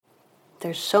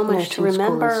There's so much to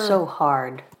remember. It's so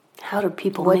hard. How do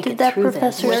people make it through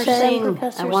this? What did that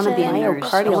professor say? I want to be a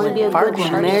nurse. I want to be a good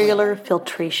glomerular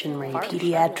filtration rate,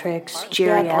 pediatrics,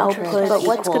 geriatrics, but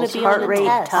what's going to be heart on the rate,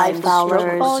 test? high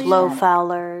fowlers, low Yeah.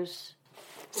 fowlers.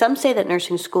 Some say that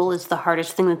nursing school is the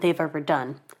hardest thing that they've ever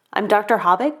done. I'm Dr.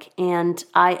 Hobick, and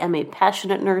I am a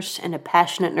passionate nurse and a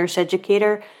passionate nurse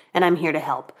educator, and I'm here to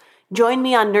help. Join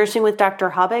me on Nursing with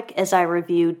Dr. Hobick as I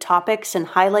review topics and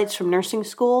highlights from nursing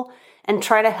school and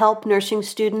try to help nursing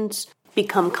students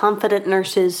become confident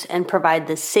nurses and provide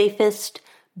the safest,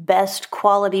 best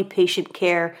quality patient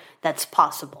care that's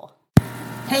possible.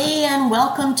 Hey, and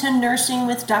welcome to Nursing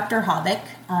with Dr. Hobick.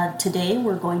 Today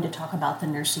we're going to talk about the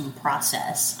nursing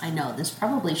process. I know this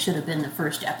probably should have been the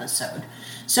first episode.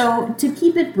 So to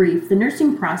keep it brief, the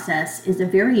nursing process is a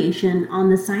variation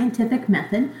on the scientific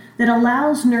method that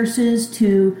allows nurses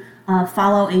to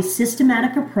follow a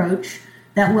systematic approach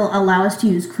that will allow us to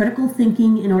use critical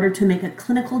thinking in order to make a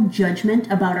clinical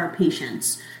judgment about our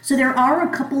patients. So there are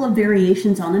a couple of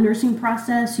variations on the nursing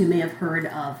process. You may have heard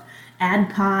of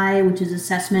ADPI, which is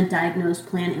assessment, diagnose,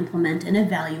 plan, implement, and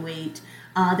evaluate.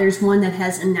 There's one that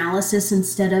has analysis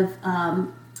instead of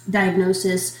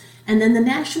diagnosis. And then the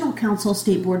National Council of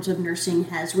State Boards of Nursing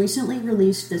has recently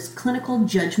released this clinical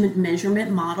judgment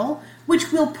measurement model,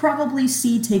 which we'll probably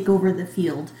see take over the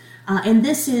field. And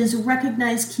this is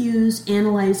recognize cues,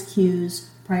 analyze cues,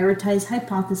 prioritize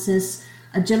hypothesis,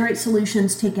 generate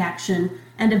solutions, take action,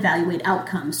 and evaluate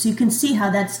outcomes. So you can see how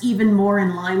that's even more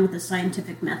in line with the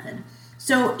scientific method.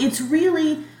 So it's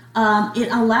really,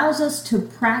 it allows us to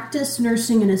practice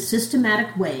nursing in a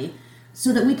systematic way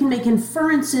so that we can make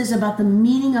inferences about the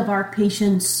meaning of our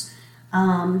patient's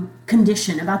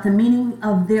condition, about the meaning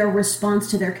of their response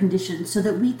to their condition, so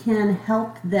that we can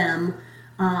help them.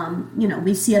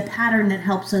 We see a pattern that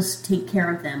helps us take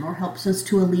care of them or helps us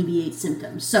to alleviate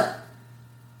symptoms. So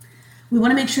we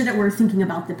want to make sure that we're thinking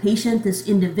about the patient, this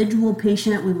individual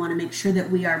patient. We want to make sure that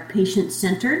we are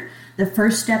patient-centered. The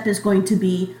first step is going to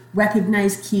be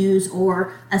recognize cues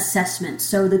or assessment.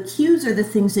 So the cues are the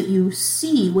things that you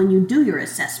see when you do your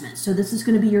assessment. So this is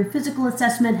going to be your physical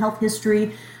assessment, health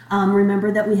history.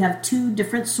 Remember that we have two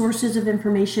different sources of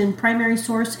information, primary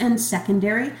source and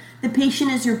secondary. The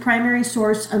patient is your primary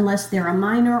source unless they're a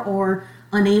minor or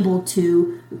unable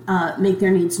to make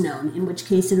their needs known, in which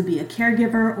case it would be a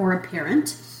caregiver or a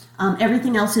parent.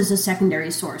 Everything else is a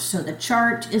secondary source. So the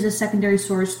chart is a secondary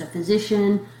source, the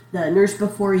physician, the nurse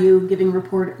before you giving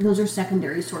report, those are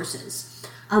secondary sources.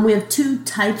 We have two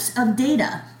types of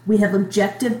data. We have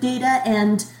objective data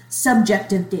and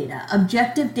subjective data.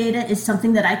 Objective data is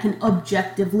something that I can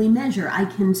objectively measure. I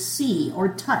can see or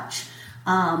touch.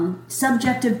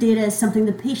 Subjective data is something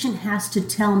the patient has to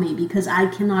tell me because I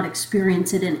cannot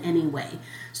experience it in any way.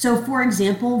 So, for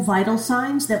example, vital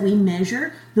signs that we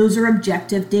measure, those are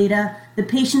objective data. The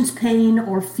patient's pain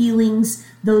or feelings,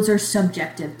 those are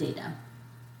subjective data.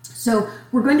 So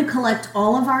we're going to collect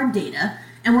all of our data,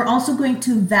 and we're also going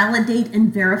to validate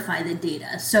and verify the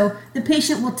data. So the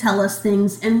patient will tell us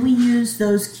things, and we use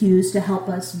those cues to help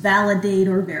us validate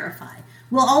or verify.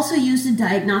 We'll also use the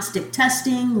diagnostic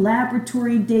testing,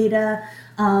 laboratory data,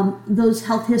 those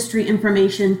health history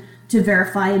information to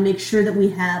verify and make sure that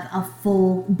we have a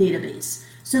full database.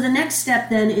 So the next step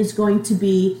then is going to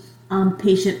be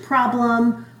patient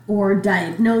problem or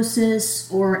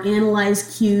diagnosis or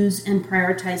analyze cues and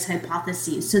prioritize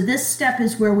hypotheses. So this step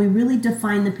is where we really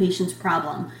define the patient's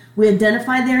problem. We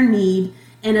identify their need,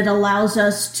 and it allows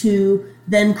us to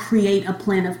then create a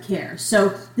plan of care.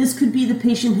 So this could be the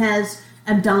patient has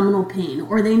abdominal pain,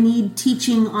 or they need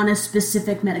teaching on a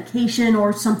specific medication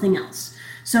or something else.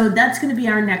 So that's going to be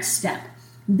our next step.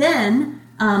 Then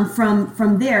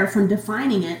from there, from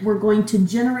defining it, we're going to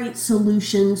generate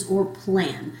solutions or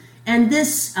plan. And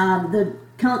this, the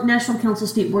National Council of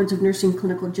State Boards of Nursing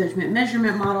Clinical Judgment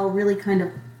Measurement Model really kind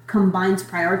of combines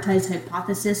prioritize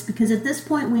hypothesis, because at this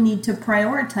point we need to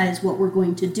prioritize what we're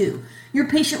going to do. Your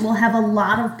patient will have a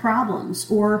lot of problems,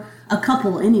 or a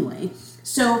couple anyway.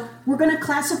 So we're going to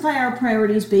classify our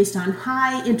priorities based on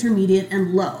high, intermediate,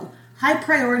 and low. High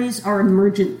priorities are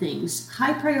emergent things.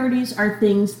 High priorities are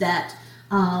things that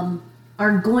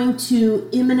are going to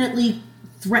imminently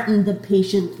threaten the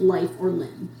patient's life or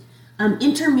limb.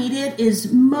 Intermediate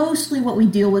is mostly what we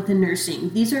deal with in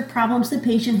nursing. These are problems the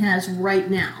patient has right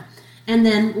now. And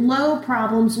then low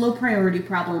priority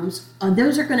problems,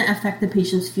 those are going to affect the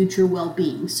patient's future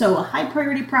well-being. So a high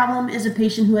priority problem is a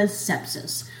patient who has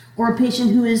sepsis, or a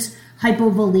patient who is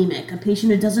hypovolemic, a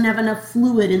patient who doesn't have enough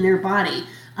fluid in their body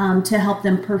to help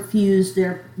them perfuse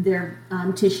their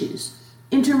tissues.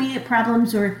 Intermediate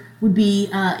problems are would be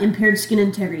impaired skin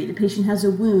integrity. The patient has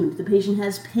a wound. The patient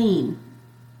has pain.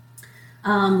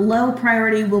 Low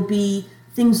priority will be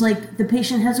things like the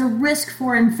patient has a risk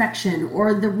for infection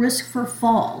or the risk for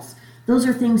falls. Those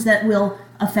are things that will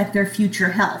affect their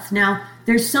future health. Now,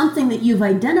 there's something that you've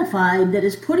identified that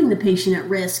is putting the patient at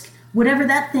risk. Whatever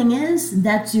that thing is,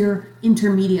 that's your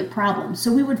intermediate problem.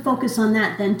 So we would focus on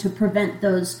that then to prevent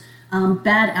those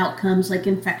bad outcomes like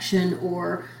infection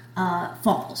or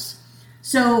falls.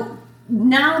 So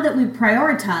now that we've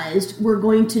prioritized, we're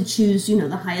going to choose,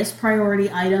 the highest priority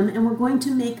item, and we're going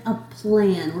to make a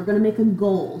plan. We're going to make a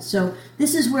goal. So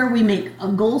this is where we make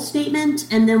a goal statement,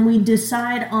 and then we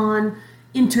decide on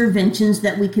interventions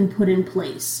that we can put in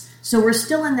place. So we're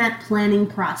still in that planning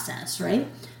process, right?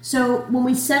 So when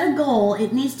we set a goal,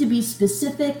 it needs to be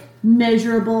specific,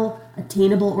 measurable,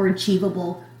 attainable or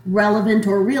achievable, relevant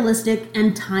or realistic,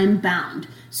 and time-bound.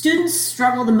 Students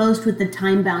struggle the most with the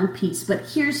time-bound piece, but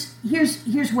here's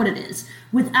what it is.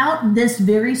 Without this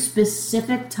very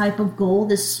specific type of goal,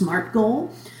 this SMART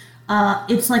goal,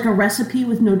 it's like a recipe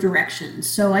with no directions.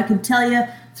 So I could tell you,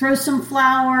 throw some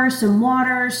flour, some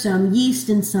water, some yeast,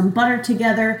 and some butter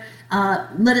together.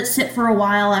 Let it sit for a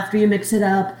while after you mix it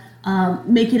up.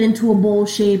 Make it into a bowl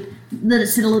shape. Let it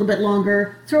sit a little bit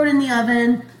longer, throw it in the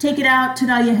oven, take it out,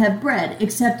 ta-da, you have bread.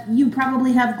 Except you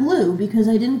probably have glue because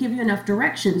I didn't give you enough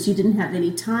directions. You didn't have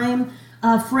any time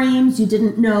frames. You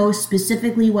didn't know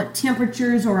specifically what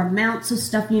temperatures or amounts of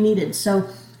stuff you needed. So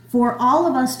for all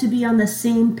of us to be on the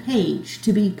same page,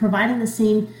 to be providing the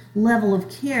same level of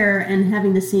care and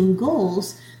having the same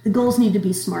goals, the goals need to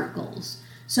be SMART goals.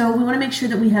 So we want to make sure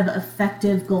that we have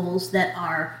effective goals that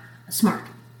are SMART.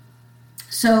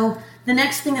 So the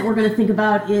next thing that we're going to think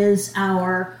about is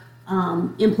our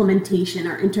implementation,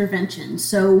 our interventions.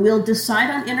 So we'll decide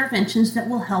on interventions that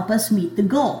will help us meet the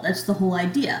goal. That's the whole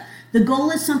idea. The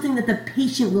goal is something that the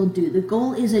patient will do. The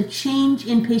goal is a change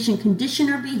in patient condition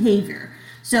or behavior.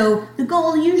 So the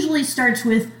goal usually starts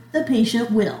with the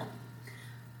patient will.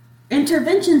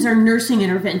 Interventions are nursing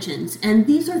interventions, and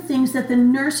these are things that the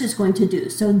nurse is going to do.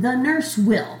 So the nurse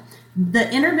will.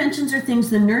 The interventions are things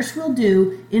the nurse will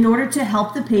do in order to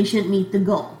help the patient meet the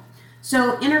goal.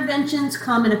 So interventions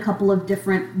come in a couple of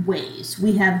different ways.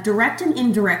 We have direct and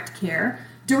indirect care.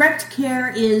 Direct care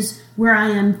is where I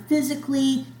am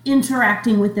physically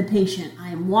interacting with the patient. I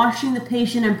am washing the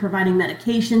patient, I'm providing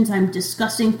medications, I'm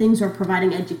discussing things or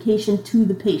providing education to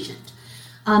the patient.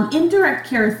 Indirect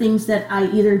care are things that I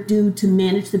either do to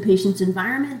manage the patient's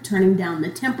environment, turning down the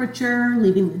temperature,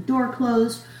 leaving the door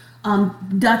closed,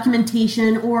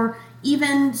 documentation, or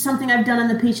even something I've done on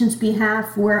the patient's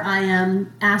behalf where I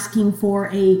am asking for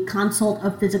a consult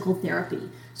of physical therapy.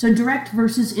 So direct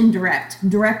versus indirect.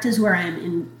 Direct is where I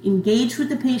am engaged with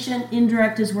the patient.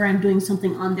 Indirect is where I'm doing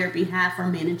something on their behalf or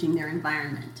managing their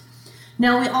environment.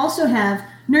 Now we also have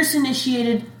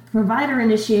nurse-initiated,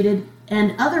 provider-initiated,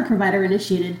 and other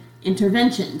provider-initiated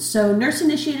interventions. So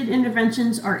nurse-initiated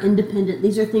interventions are independent.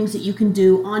 These are things that you can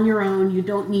do on your own. You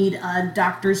don't need a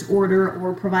doctor's order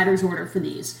or provider's order for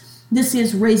these. This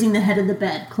is raising the head of the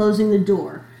bed, closing the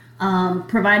door,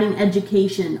 providing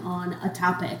education on a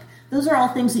topic. Those are all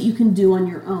things that you can do on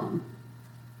your own.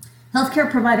 Healthcare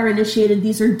provider-initiated,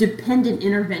 these are dependent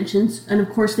interventions, and of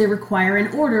course they require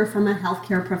an order from a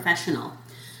healthcare professional.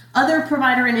 Other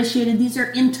provider-initiated, these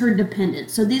are interdependent.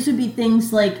 So these would be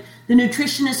things like the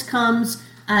nutritionist comes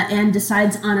and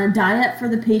decides on a diet for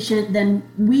the patient, then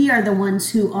we are the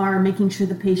ones who are making sure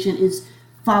the patient is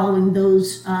following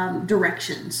those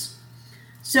directions.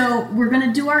 So we're going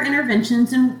to do our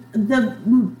interventions, and the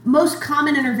most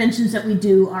common interventions that we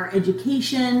do are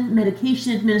education,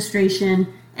 medication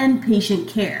administration, and patient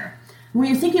care. When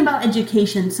you're thinking about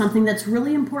education, something that's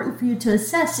really important for you to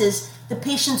assess is the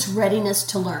patient's readiness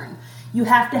to learn. You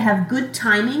have to have good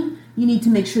timing. You need to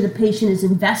make sure the patient is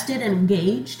invested and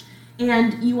engaged.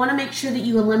 And you want to make sure that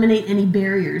you eliminate any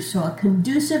barriers. So a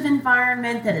conducive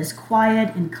environment that is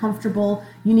quiet and comfortable.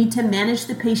 You need to manage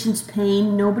the patient's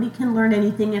pain. Nobody can learn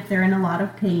anything if they're in a lot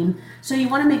of pain. So you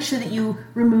want to make sure that you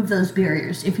remove those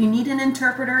barriers. If you need an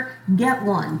interpreter, get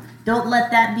one. Don't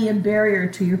let that be a barrier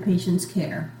to your patient's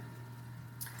care.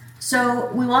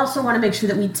 So we also want to make sure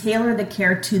that we tailor the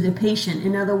care to the patient.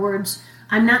 In other words,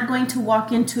 I'm not going to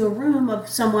walk into a room of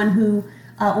someone who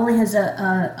only has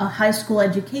a high school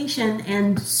education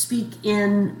and speak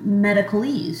in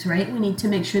medicalese, right? We need to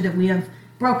make sure that we have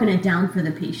broken it down for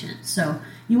the patient. So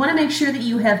you want to make sure that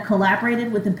you have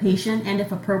collaborated with the patient and,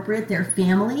 if appropriate, their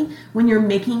family when you're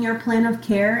making your plan of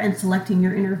care and selecting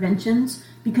your interventions,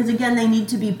 because again, they need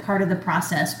to be part of the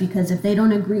process, because if they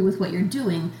don't agree with what you're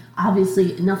doing,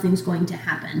 obviously nothing's going to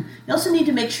happen. You also need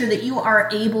to make sure that you are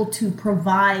able to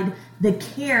provide the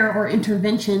care or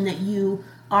intervention that you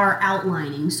are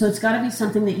outlining. So it's got to be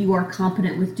something that you are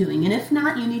competent with doing. And if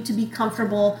not, you need to be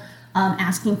comfortable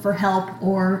asking for help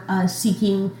or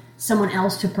seeking someone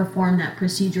else to perform that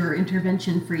procedure or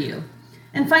intervention for you.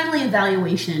 And finally,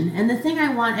 evaluation. And the thing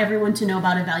I want everyone to know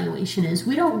about evaluation is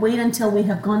we don't wait until we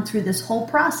have gone through this whole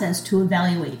process to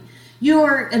evaluate. You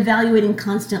are evaluating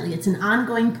constantly. It's an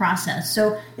ongoing process.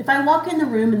 So if I walk in the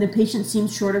room and the patient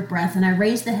seems short of breath and I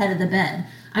raise the head of the bed,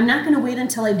 I'm not going to wait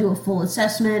until I do a full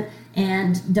assessment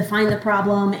and define the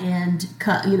problem and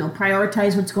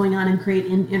prioritize what's going on and create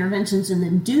interventions and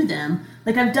then do them.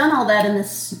 Like, I've done all that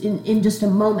in just a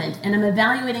moment, and I'm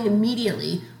evaluating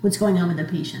immediately what's going on with the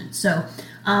patient. So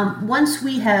once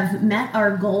we have met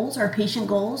our goals, our patient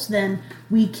goals, then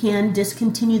we can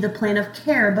discontinue the plan of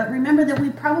care. But remember that we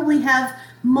probably have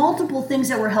multiple things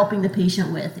that we're helping the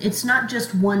patient with. It's not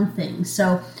just one thing.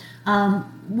 So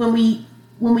when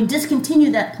we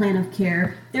discontinue that plan of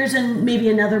care, there's maybe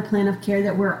another plan of care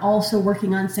that we're also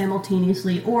working on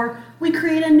simultaneously, or we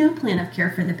create a new plan of care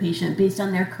for the patient based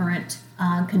on their current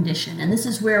condition. And this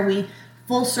is where we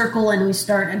full circle and we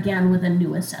start again with a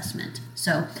new assessment.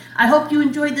 So I hope you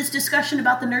enjoyed this discussion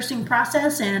about the nursing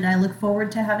process, and I look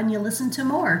forward to having you listen to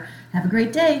more. Have a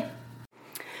great day.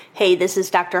 Hey, this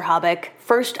is Dr. Habeck.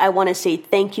 First, I want to say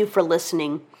thank you for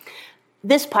listening.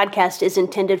 This podcast is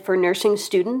intended for nursing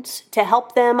students to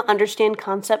help them understand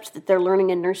concepts that they're learning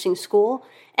in nursing school,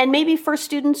 and maybe for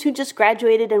students who just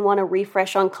graduated and want to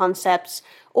refresh on concepts,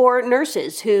 or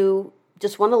nurses who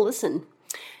just want to listen.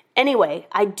 Anyway,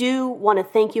 I do want to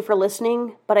thank you for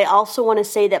listening, but I also want to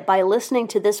say that by listening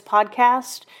to this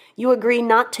podcast, you agree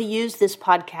not to use this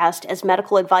podcast as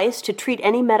medical advice to treat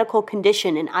any medical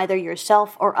condition in either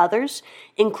yourself or others,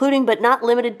 including but not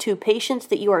limited to patients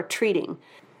that you are treating.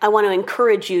 I want to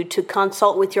encourage you to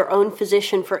consult with your own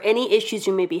physician for any issues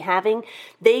you may be having.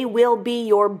 They will be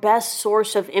your best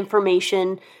source of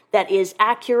information that is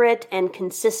accurate and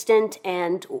consistent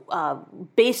and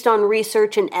based on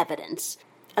research and evidence.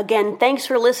 Again, thanks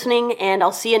for listening, and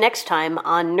I'll see you next time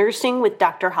on Nursing with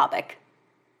Dr. Habeck.